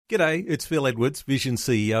G'day, it's Phil Edwards, Vision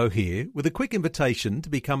CEO here, with a quick invitation to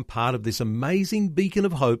become part of this amazing beacon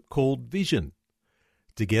of hope called Vision.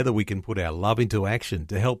 Together we can put our love into action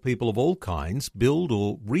to help people of all kinds build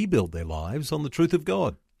or rebuild their lives on the truth of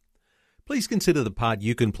God. Please consider the part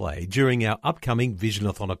you can play during our upcoming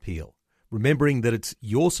Visionathon appeal, remembering that it's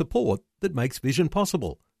your support that makes Vision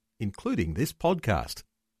possible, including this podcast.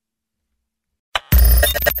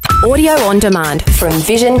 Audio on demand from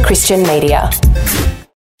Vision Christian Media.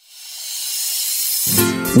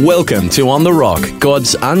 Welcome to On The Rock,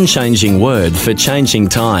 God's unchanging word for changing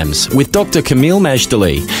times, with Dr. Camille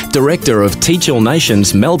Majdali, Director of Teach All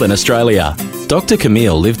Nations, Melbourne, Australia. Dr.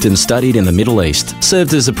 Camille lived and studied in the Middle East,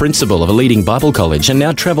 served as a principal of a leading Bible college, and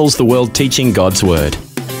now travels the world teaching God's word.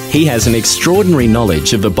 He has an extraordinary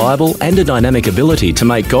knowledge of the Bible and a dynamic ability to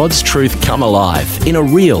make God's truth come alive in a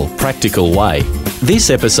real, practical way. This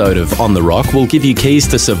episode of On The Rock will give you keys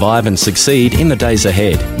to survive and succeed in the days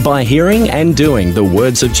ahead by hearing and doing the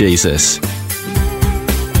words of Jesus.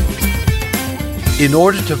 In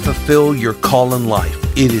order to fulfill your call in life,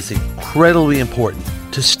 it is incredibly important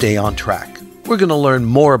to stay on track. We're going to learn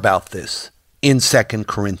more about this in 2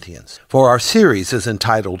 Corinthians, for our series is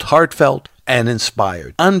entitled Heartfelt and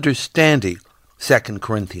Inspired, Understanding 2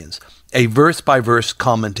 Corinthians, a verse-by-verse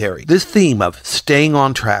commentary. This theme of staying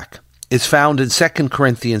on track is found in 2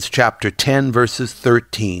 Corinthians chapter 10, verses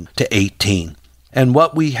 13 to 18. And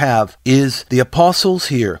what we have is the apostles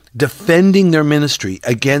here defending their ministry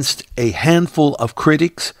against a handful of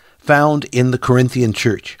critics found in the Corinthian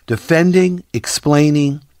church. Defending,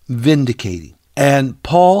 explaining, vindicating. And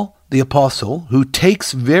Paul, the apostle, who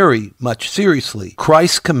takes very much seriously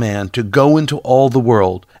Christ's command to go into all the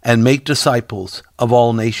world and make disciples of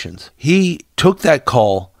all nations, he took that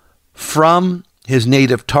call from his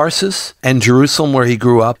native Tarsus and Jerusalem, where he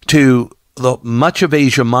grew up, to much of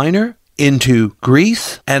Asia Minor, into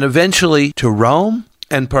Greece, and eventually to Rome,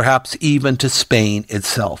 and perhaps even to Spain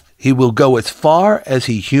itself. He will go as far as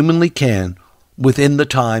he humanly can within the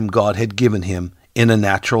time God had given him in a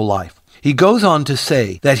natural life. He goes on to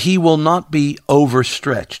say that he will not be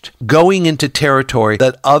overstretched, going into territory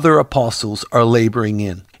that other apostles are laboring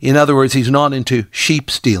in. In other words, he's not into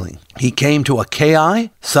sheep stealing. He came to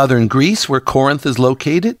Achaia, southern Greece, where Corinth is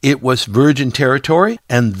located. It was virgin territory,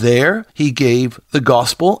 and there he gave the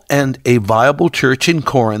gospel, and a viable church in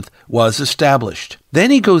Corinth was established.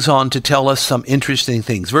 Then he goes on to tell us some interesting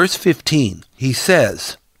things. Verse 15, he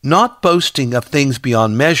says, "Not boasting of things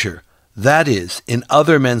beyond measure, that is, in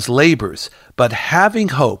other men's labors, but having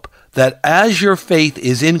hope that as your faith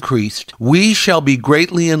is increased, we shall be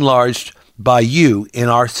greatly enlarged by you in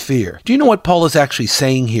our sphere." Do you know what Paul is actually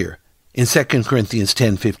saying here in 2 Corinthians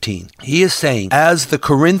 10:15? He is saying, as the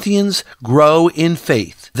Corinthians grow in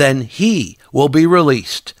faith, then he will be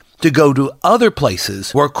released to go to other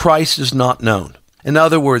places where Christ is not known. In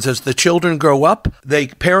other words, as the children grow up,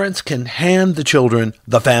 parents can hand the children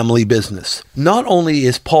the family business. Not only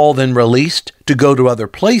is Paul then released to go to other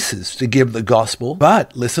places to give the gospel,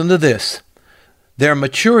 but listen to this. Their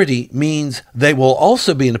maturity means they will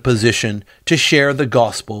also be in a position to share the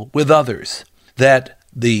gospel with others. That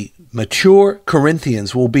the mature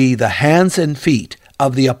Corinthians will be the hands and feet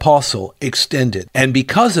of the apostle extended. And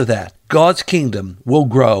because of that, God's kingdom will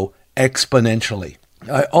grow exponentially.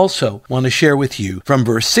 I also want to share with you from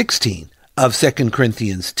verse 16 of 2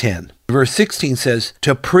 Corinthians 10. Verse 16 says,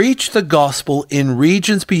 "To preach the gospel in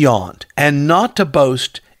regions beyond, and not to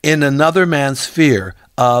boast in another man's sphere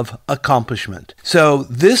of accomplishment." So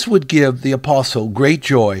this would give the apostle great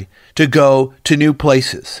joy to go to new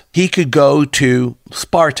places. He could go to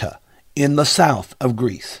Sparta in the south of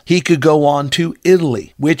Greece. He could go on to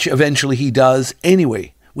Italy, which eventually he does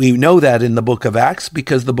anyway. We know that in the book of Acts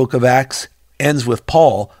because the book of Acts ends with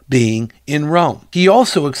Paul being in Rome. He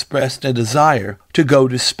also expressed a desire to go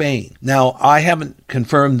to Spain. Now, I haven't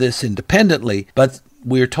confirmed this independently, but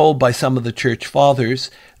we're told by some of the church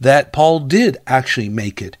fathers that Paul did actually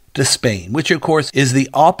make it to Spain, which of course is the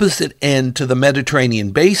opposite end to the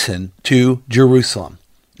Mediterranean basin to Jerusalem.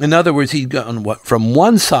 In other words, he'd gone from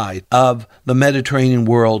one side of the Mediterranean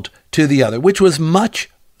world to the other, which was much,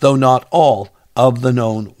 though not all, of the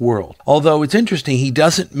known world. Although it's interesting, he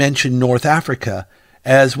doesn't mention North Africa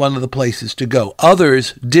as one of the places to go.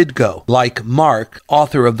 Others did go, like Mark,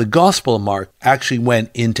 author of the Gospel of Mark, actually went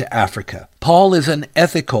into Africa. Paul is an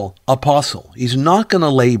ethical apostle. He's not going to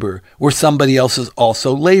labor where somebody else is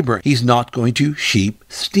also laboring. He's not going to sheep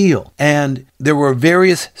steal. And there were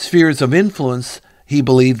various spheres of influence he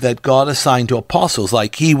believed that God assigned to apostles,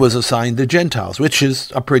 like he was assigned the Gentiles, which is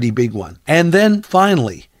a pretty big one. And then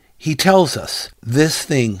finally, he tells us this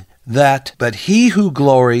thing that, but he who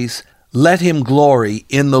glories, let him glory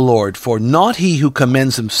in the Lord, for not he who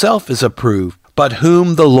commends himself is approved, but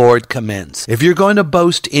whom the Lord commends. If you're going to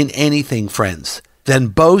boast in anything, friends, then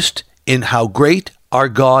boast in how great our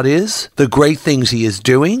God is, the great things he is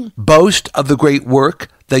doing. Boast of the great work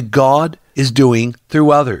that God is doing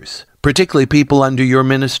through others, particularly people under your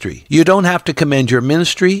ministry. You don't have to commend your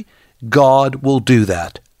ministry. God will do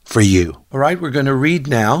that for you. All right, we're going to read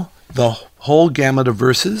now the whole gamut of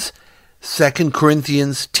verses. 2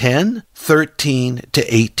 Corinthians 10, 13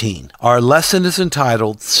 to 18. Our lesson is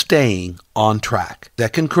entitled Staying on Track.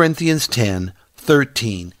 2 Corinthians 10,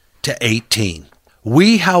 13 to 18.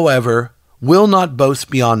 We, however, will not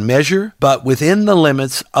boast beyond measure, but within the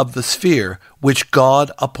limits of the sphere which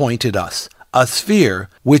God appointed us, a sphere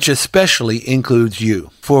which especially includes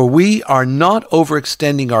you. For we are not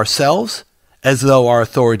overextending ourselves, as though our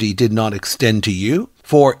authority did not extend to you.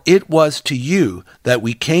 For it was to you that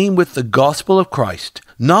we came with the gospel of Christ,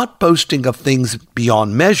 not boasting of things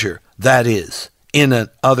beyond measure, that is, in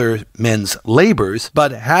other men's labors,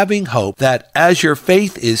 but having hope that as your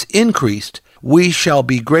faith is increased, we shall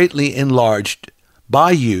be greatly enlarged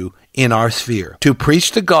by you in our sphere, to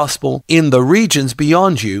preach the gospel in the regions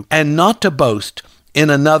beyond you, and not to boast in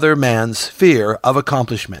another man's sphere of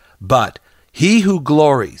accomplishment. But he who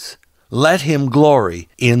glories, let him glory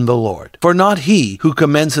in the Lord. For not he who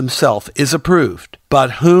commends himself is approved,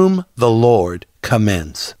 but whom the Lord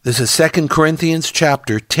commends. This is 2 Corinthians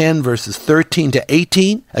chapter 10, verses 13 to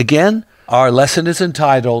 18. Again, our lesson is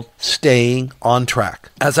entitled Staying on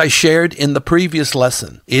Track. As I shared in the previous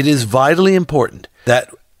lesson, it is vitally important that,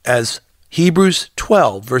 as Hebrews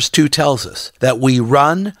 12, verse 2 tells us, that we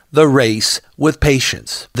run the race with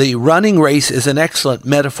patience. The running race is an excellent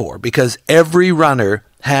metaphor because every runner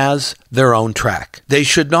has their own track. They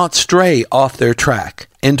should not stray off their track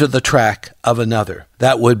into the track of another.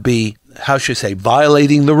 That would be,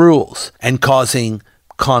 violating the rules and causing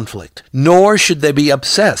conflict. Nor should they be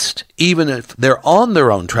obsessed, even if they're on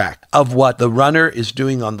their own track, of what the runner is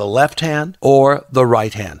doing on the left hand or the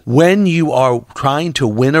right hand. When you are trying to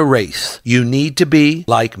win a race, you need to be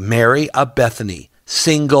like Mary of Bethany,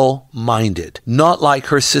 single-minded, not like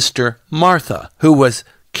her sister Martha, who was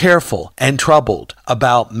careful and troubled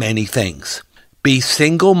about many things. Be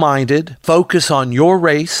single-minded, focus on your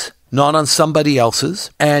race, not on somebody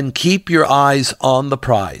else's, and keep your eyes on the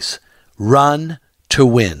prize. Run to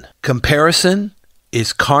win. Comparison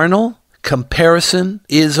is carnal. Comparison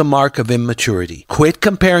is a mark of immaturity. Quit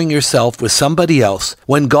comparing yourself with somebody else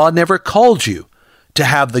when God never called you to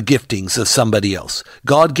have the giftings of somebody else.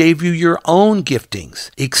 God gave you your own giftings.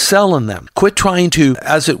 Excel in them. Quit trying to,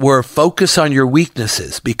 as it were, focus on your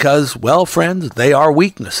weaknesses because, well, friends, they are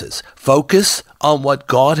weaknesses. Focus on what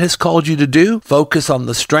God has called you to do. Focus on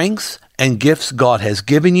the strengths and gifts God has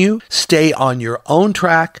given you. Stay on your own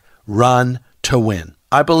track. Run to win.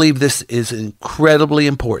 I believe this is incredibly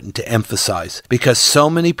important to emphasize because so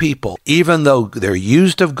many people, even though they're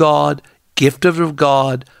used of God, gifted of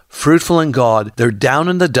God, fruitful in God, they're down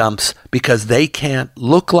in the dumps because they can't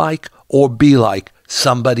look like or be like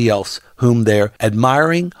somebody else whom they're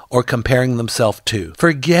admiring or comparing themselves to.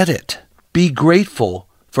 Forget it. Be grateful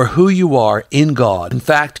for who you are in God. In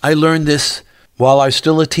fact, I learned this while I was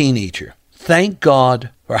still a teenager. Thank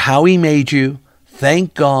God for how he made you.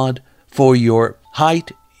 Thank God for your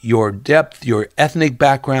height, your depth, your ethnic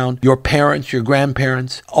background, your parents, your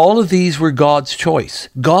grandparents. All of these were God's choice.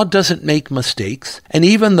 God doesn't make mistakes. And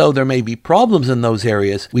even though there may be problems in those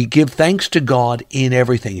areas, we give thanks to God in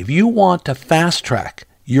everything. If you want to fast track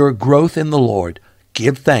your growth in the Lord,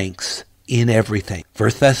 give thanks in everything.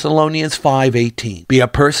 1 Thessalonians 5:18. Be a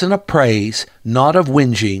person of praise, not of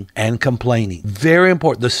whinging and complaining. Very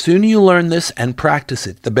important. The sooner you learn this and practice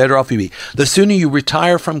it, the better off you be. The sooner you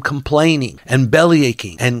retire from complaining and belly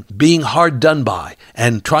aching and being hard done by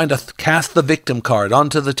and trying to cast the victim card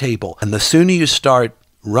onto the table. And the sooner you start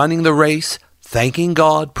running the race, thanking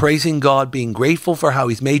God, praising God, being grateful for how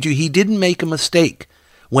he's made you. He didn't make a mistake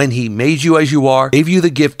when he made you as you are, gave you the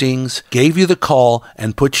giftings, gave you the call,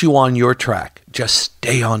 and put you on your track. Just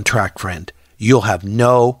stay on track, friend. You'll have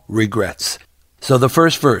no regrets. So the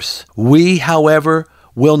first verse, we, however,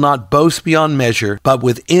 will not boast beyond measure, but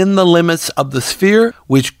within the limits of the sphere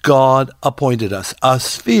which God appointed us, a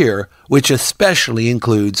sphere which especially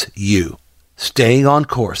includes you. Staying on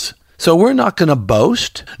course. So we're not going to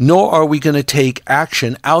boast, nor are we going to take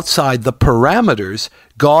action outside the parameters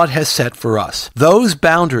God has set for us. Those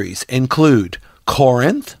boundaries include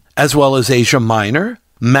Corinth, as well as Asia Minor,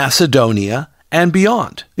 Macedonia, and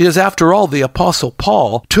beyond. Because after all, the Apostle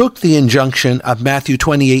Paul took the injunction of Matthew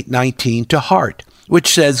 28:19 to heart, which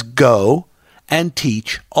says, go and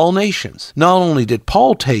teach all nations. Not only did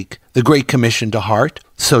Paul take the Great Commission to heart,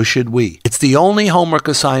 so should we. It's the only homework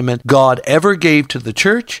assignment God ever gave to the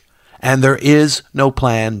church, and there is no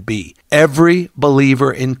plan B. Every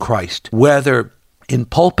believer in Christ, whether in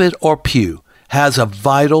pulpit or pew, has a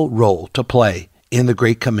vital role to play in the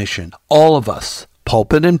Great Commission. All of us,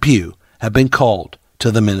 pulpit and pew, have been called to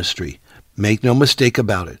the ministry. Make no mistake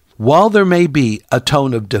about it. While there may be a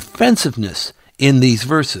tone of defensiveness in these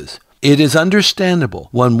verses, it is understandable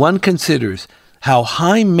when one considers how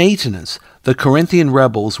high maintenance the Corinthian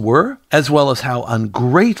rebels were, as well as how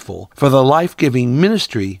ungrateful for the life-giving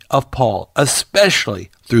ministry of Paul, especially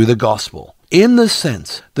through the gospel. In this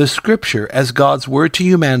sense, the Scripture, as God's word to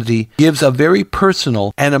humanity, gives a very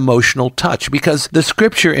personal and emotional touch, because the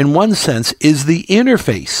Scripture, in one sense, is the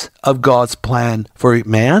interface of God's plan for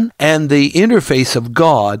man and the interface of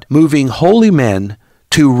God moving holy men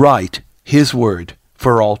to write His word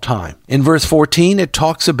for all time. In verse 14, it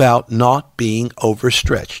talks about not being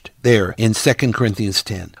overstretched there in 2 Corinthians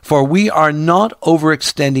 10. For we are not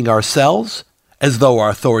overextending ourselves as though our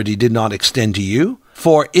authority did not extend to you,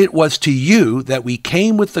 for it was to you that we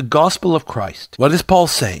came with the gospel of Christ. What is Paul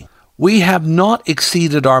saying? We have not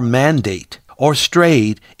exceeded our mandate or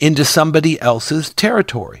strayed into somebody else's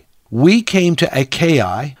territory. We came to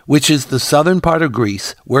Achaia, which is the southern part of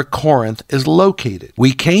Greece, where Corinth is located.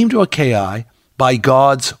 We came to Achaia by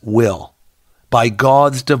God's will, by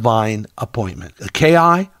God's divine appointment.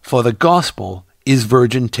 Achaia, for the gospel, is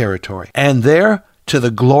virgin territory. And there, to the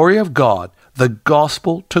glory of God, the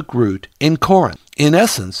gospel took root in Corinth. In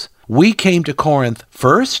essence, we came to Corinth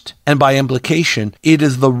first, and by implication, it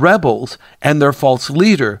is the rebels and their false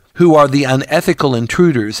leader who are the unethical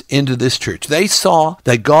intruders into this church. They saw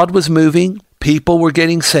that God was moving, people were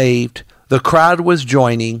getting saved, the crowd was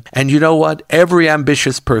joining, and you know what? Every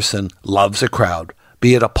ambitious person loves a crowd,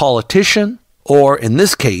 be it a politician or, in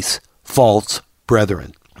this case, false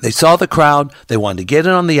brethren. They saw the crowd, they wanted to get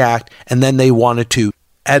in on the act, and then they wanted to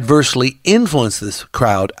adversely influence this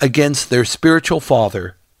crowd against their spiritual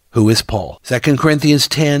father, who is Paul. 2 Corinthians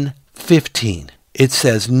 10:15. It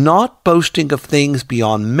says, not boasting of things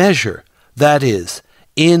beyond measure, that is,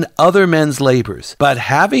 in other men's labors, but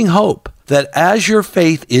having hope that as your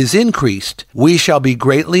faith is increased, we shall be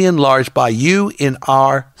greatly enlarged by you in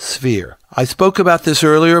our sphere. I spoke about this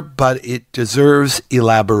earlier, but it deserves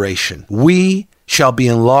elaboration. We shall be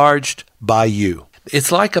enlarged by you.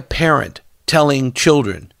 It's like a parent telling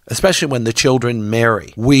children, especially when the children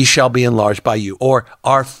marry, we shall be enlarged by you, or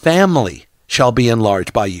our family shall be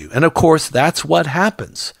enlarged by you. And of course, that's what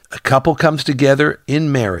happens. A couple comes together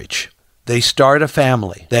in marriage. They start a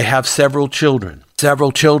family. They have several children.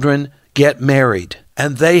 Several children get married,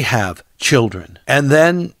 and they have children. And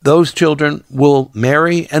then those children will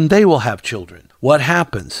marry, and they will have children. What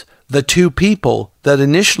happens? The two people that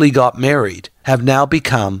initially got married have now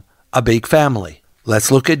become a big family.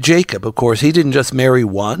 Let's look at Jacob. Of course, he didn't just marry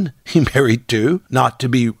one. He married two, not to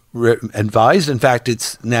be advised. In fact,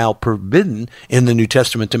 it's now forbidden in the New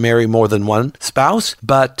Testament to marry more than one spouse.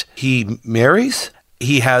 But he marries.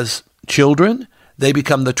 He has children. They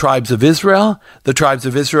become the tribes of Israel. The tribes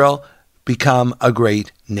of Israel become a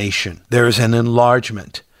great nation. There's an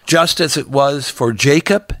enlargement. Just as it was for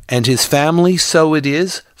Jacob and his family, so it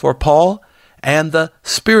is for Paul and the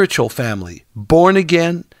spiritual family, born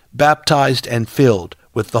again, baptized, and filled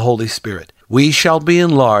with the Holy Spirit. We shall be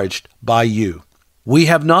enlarged by you. We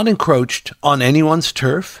have not encroached on anyone's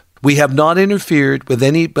turf. We have not interfered with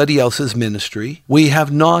anybody else's ministry. We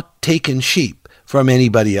have not taken sheep from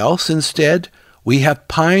anybody else. Instead, we have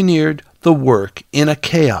pioneered the work in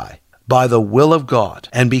Achaia by the will of God.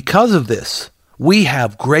 And because of this, we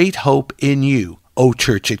have great hope in you, O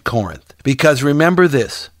church at Corinth. Because remember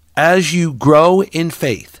this, as you grow in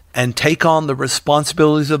faith and take on the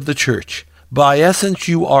responsibilities of the church, by essence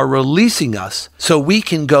you are releasing us so we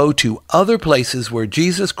can go to other places where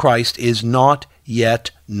Jesus Christ is not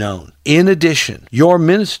yet known. In addition, your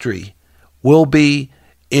ministry will be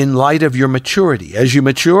in light of your maturity. As you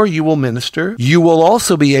mature, you will minister. You will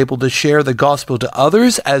also be able to share the gospel to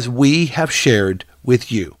others as we have shared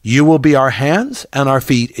with you. You will be our hands and our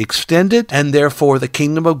feet extended, and therefore the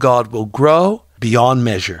kingdom of God will grow beyond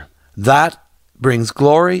measure. That brings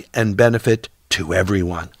glory and benefit to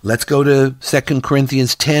everyone. Let's go to 2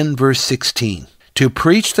 Corinthians 10, verse 16. To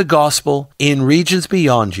preach the gospel in regions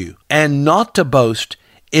beyond you, and not to boast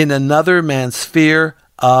in another man's sphere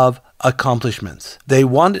of accomplishments. They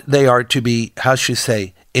are to be,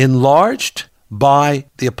 enlarged by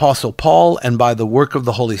the Apostle Paul and by the work of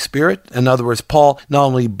the Holy Spirit. In other words, Paul not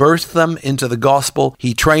only births them into the gospel,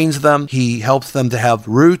 he trains them, he helps them to have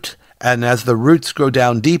root And as the roots grow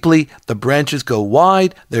down deeply, the branches go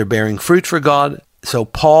wide. They're bearing fruit for God. So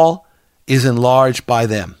Paul is enlarged by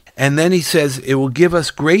them. And then he says, it will give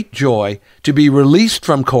us great joy to be released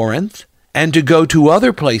from Corinth and to go to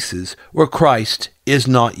other places where Christ is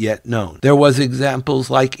not yet known. There was examples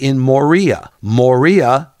like in Moria.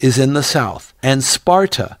 Moria is in the south, and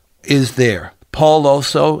Sparta is there. Paul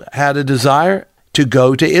also had a desire to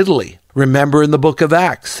go to Italy. Remember in the book of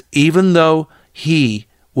Acts, even though he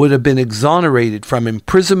would have been exonerated from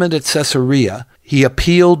imprisonment at Caesarea, he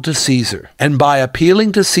appealed to Caesar. And by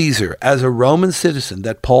appealing to Caesar as a Roman citizen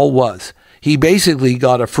that Paul was, he basically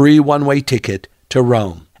got a free one-way ticket to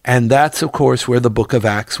Rome. And that's, of course, where the book of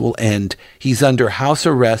Acts will end. He's under house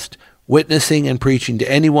arrest, witnessing and preaching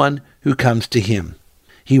to anyone who comes to him.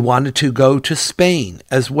 He wanted to go to Spain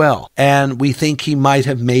as well, and we think he might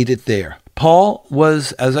have made it there. Paul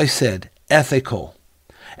was, as I said, ethical,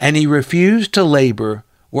 and he refused to labor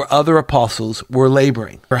where other apostles were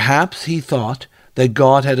laboring. Perhaps he thought that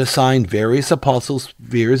God had assigned various apostles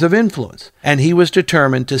spheres of influence, and he was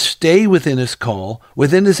determined to stay within his call,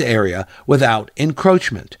 within his area, without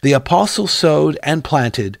encroachment. The apostles sowed and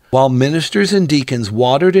planted, while ministers and deacons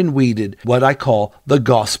watered and weeded what I call the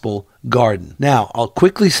gospel garden. Now, I'll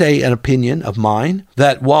quickly say an opinion of mine,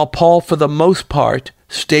 that while Paul, for the most part,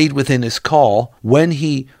 stayed within his call, when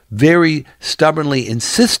he very stubbornly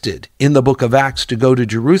insisted in the book of Acts to go to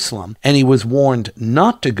Jerusalem, and he was warned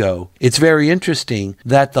not to go, it's very interesting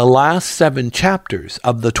that the last 7 chapters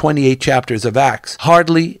of the 28 chapters of Acts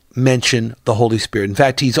hardly mention the Holy Spirit. In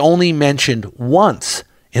fact, he's only mentioned once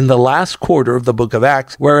in the last quarter of the book of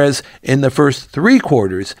Acts, whereas in the first 3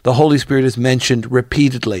 quarters, the Holy Spirit is mentioned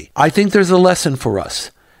repeatedly. I think there's a lesson for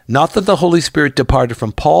us. Not that the Holy Spirit departed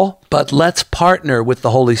from Paul, but let's partner with the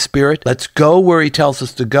Holy Spirit. Let's go where he tells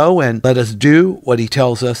us to go, and let us do what he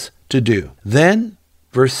tells us to do. Then,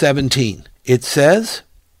 verse 17, it says,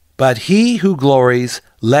 "But he who glories,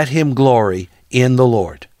 let him glory in the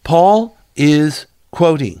Lord." Paul is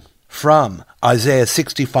quoting from Isaiah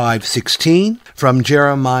 65:16, from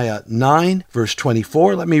Jeremiah 9, verse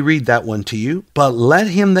 24. Let me read that one to you. "But let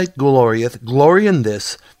him that glorieth glory in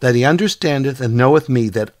this, that he understandeth and knoweth me,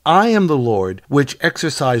 that I am the Lord, which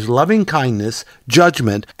exercise loving kindness,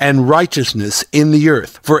 judgment, and righteousness in the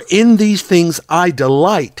earth. For in these things I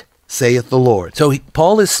delight, saith the Lord." So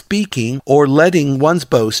Paul is speaking or letting one's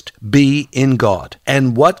boast be in God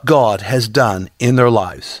and what God has done in their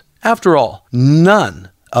lives. After all, none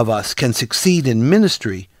of us can succeed in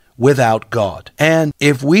ministry without God. And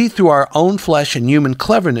if we, through our own flesh and human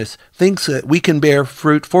cleverness, thinks that we can bear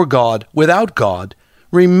fruit for God without God,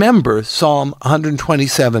 remember Psalm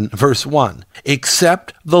 127, verse 1.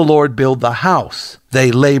 "Except the Lord build the house,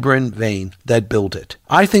 they labor in vain that build it."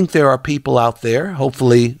 I think there are people out there,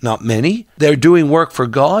 hopefully not many, they're doing work for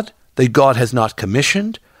God that God has not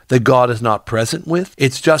commissioned, that God is not present with.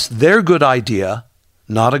 It's just their good idea,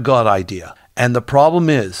 not a God idea. And the problem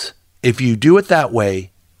is, if you do it that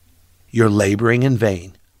way, you're laboring in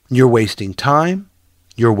vain. You're wasting time.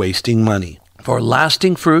 You're wasting money. For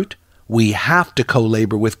lasting fruit, we have to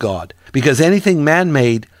co-labor with God, because anything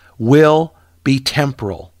man-made will be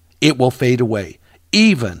temporal. It will fade away,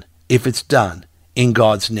 even if it's done in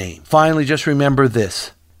God's name. Finally, just remember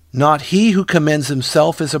this. Not he who commends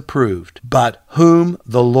himself is approved, but whom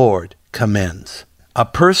the Lord commends. A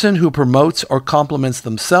person who promotes or compliments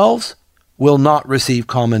themselves will not receive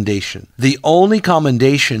commendation. The only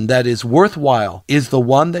commendation that is worthwhile is the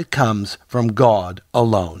one that comes from God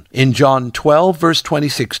alone. In John 12, verse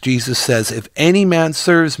 26, Jesus says, "If any man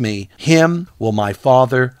serves me, him will my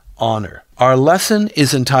Father honor." Our lesson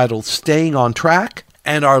is entitled Staying on Track,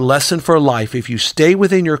 and our lesson for life: if you stay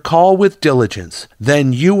within your call with diligence,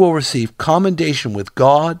 then you will receive commendation with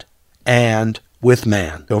God and with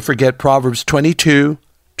man. Don't forget Proverbs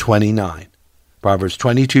 22:29. Proverbs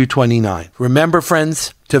 22:29. Remember,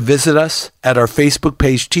 friends, to visit us at our Facebook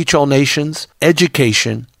page, Teach All Nations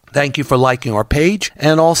Education. Thank you for liking our page.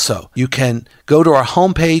 And also, you can go to our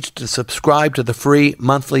homepage to subscribe to the free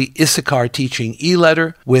monthly Issachar Teaching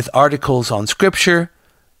e-letter with articles on Scripture,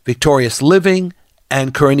 victorious living,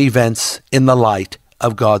 and current events in the light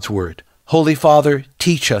of God's Word. Holy Father,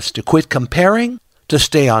 teach us to quit comparing, to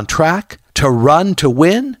stay on track, to run to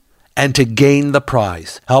win, and to gain the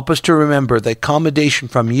prize. Help us to remember that commendation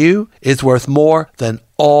from you is worth more than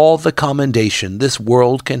all the commendation this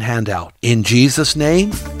world can hand out. In Jesus'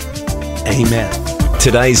 name, amen.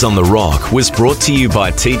 Today's On The Rock was brought to you by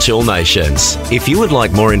Teach All Nations. If you would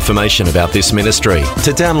like more information about this ministry,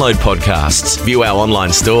 to download podcasts, view our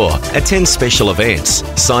online store, attend special events,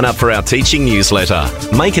 sign up for our teaching newsletter,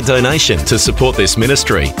 make a donation to support this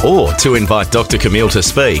ministry, or to invite Dr. Camille to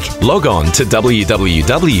speak, log on to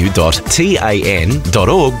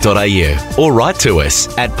www.tan.org.au or write to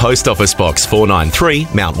us at Post Office Box 493,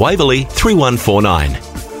 Mount Waverley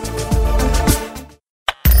 3149.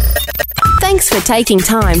 Thanks for taking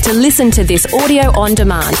time to listen to this audio on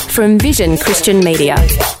demand from Vision Christian Media.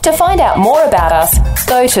 To find out more about us,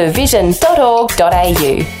 go to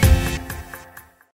vision.org.au.